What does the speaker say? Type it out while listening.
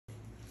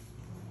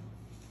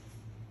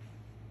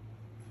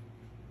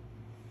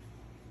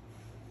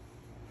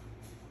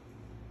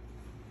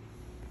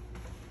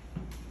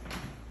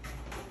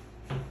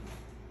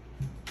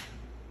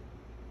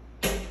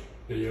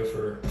Video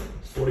for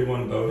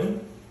 41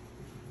 Bowdoin,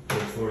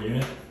 third floor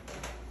unit.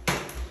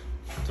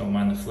 Don't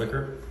mind the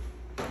flicker.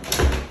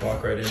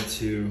 Walk right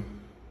into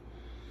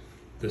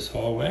this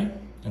hallway,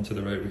 and to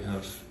the right we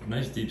have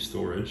nice deep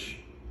storage.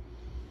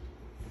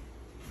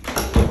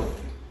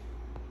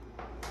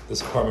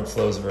 This apartment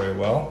flows very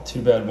well.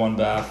 2 bed, 1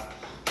 bath.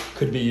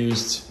 Could be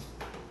used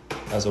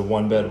as a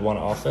 1 bed, 1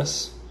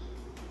 office.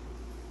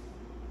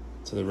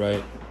 To the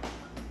right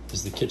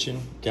is the kitchen,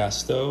 gas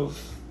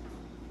stove,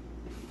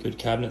 good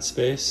cabinet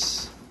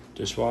space,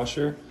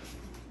 dishwasher,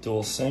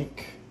 dual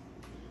sink.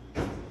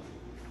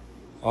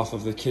 Off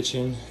of the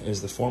kitchen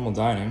is the formal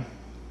dining,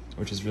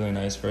 which is really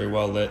nice, very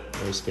well lit,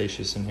 very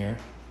spacious in here.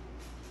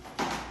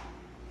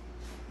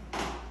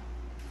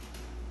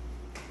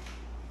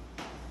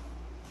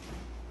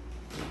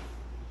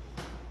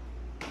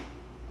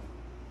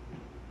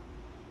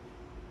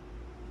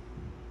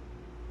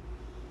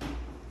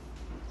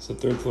 It's a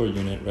third floor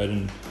unit right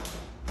in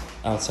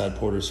outside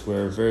Porter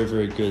Square. Very,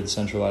 very good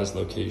centralized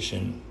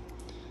location.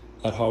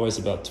 That hallway is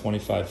about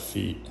 25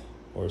 feet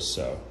or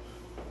so.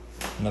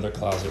 Another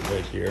closet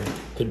right here.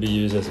 Could be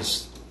used as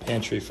a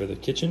pantry for the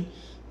kitchen.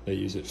 They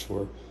use it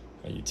for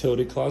a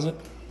utility closet.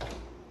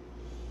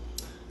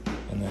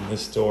 And then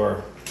this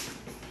door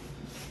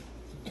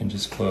can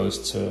just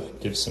close to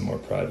give some more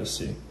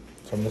privacy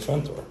from the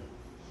front door.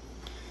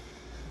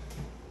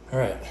 All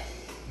right,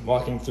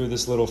 walking through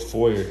this little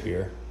foyer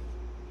here.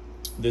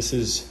 This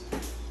is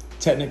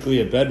technically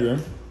a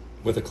bedroom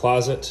with a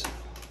closet.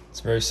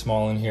 It's very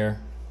small in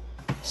here.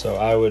 So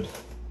I would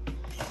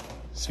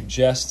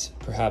suggest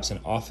perhaps an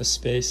office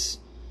space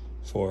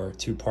for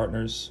 2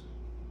 partners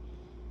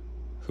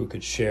who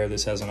could share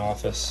this as an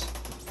office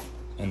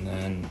and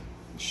then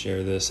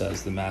share this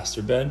as the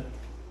master bed.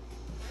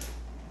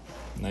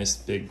 Nice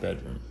big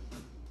bedroom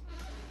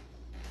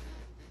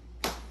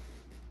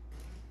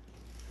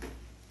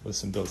with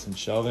some built-in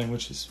shelving,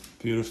 which is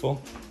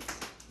beautiful.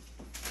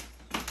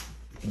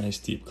 Nice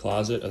deep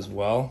closet as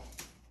well.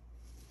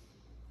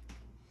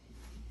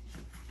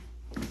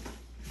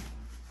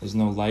 There's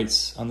no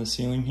lights on the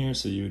ceiling here,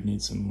 so you would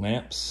need some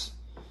lamps.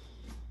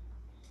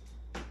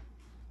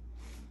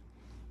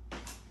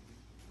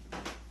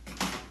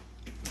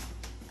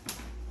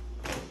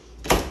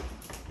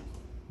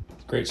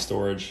 Great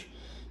storage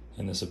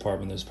in this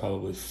apartment. There's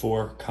probably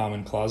 4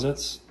 common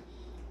closets,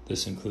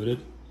 this included.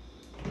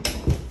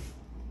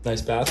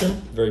 Nice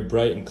bathroom, very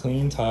bright and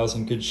clean, tiles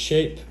in good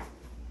shape.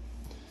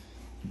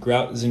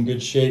 Grout is in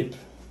good shape,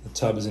 the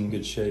tub is in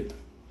good shape.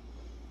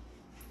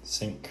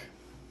 Sink.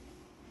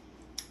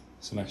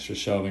 Some extra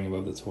shelving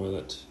above the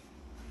toilet.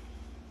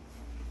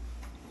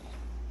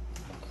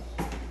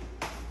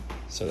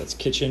 So that's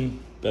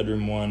kitchen,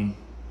 bedroom 1,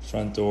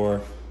 front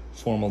door,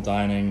 formal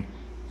dining,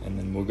 and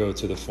then we'll go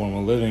to the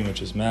formal living,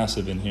 which is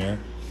massive in here.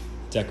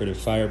 Decorative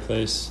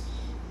fireplace.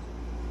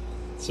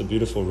 It's a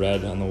beautiful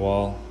red on the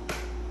wall.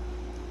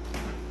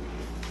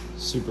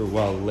 Super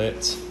well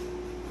lit.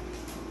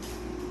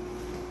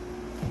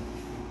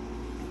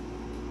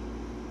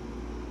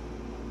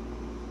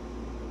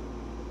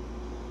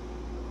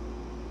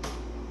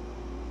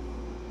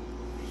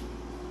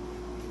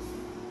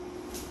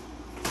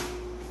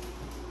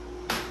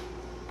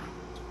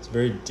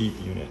 Very deep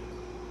unit,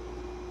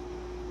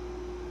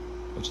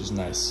 which is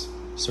nice.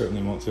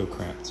 Certainly won't feel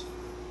cramped.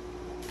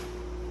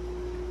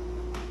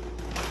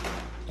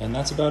 And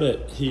that's about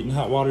it. Heat and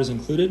hot water is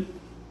included.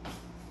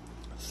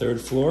 3rd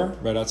floor,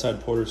 right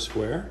outside Porter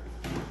Square.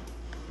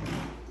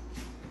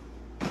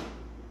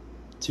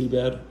 2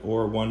 bed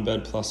or 1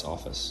 bed plus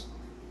office.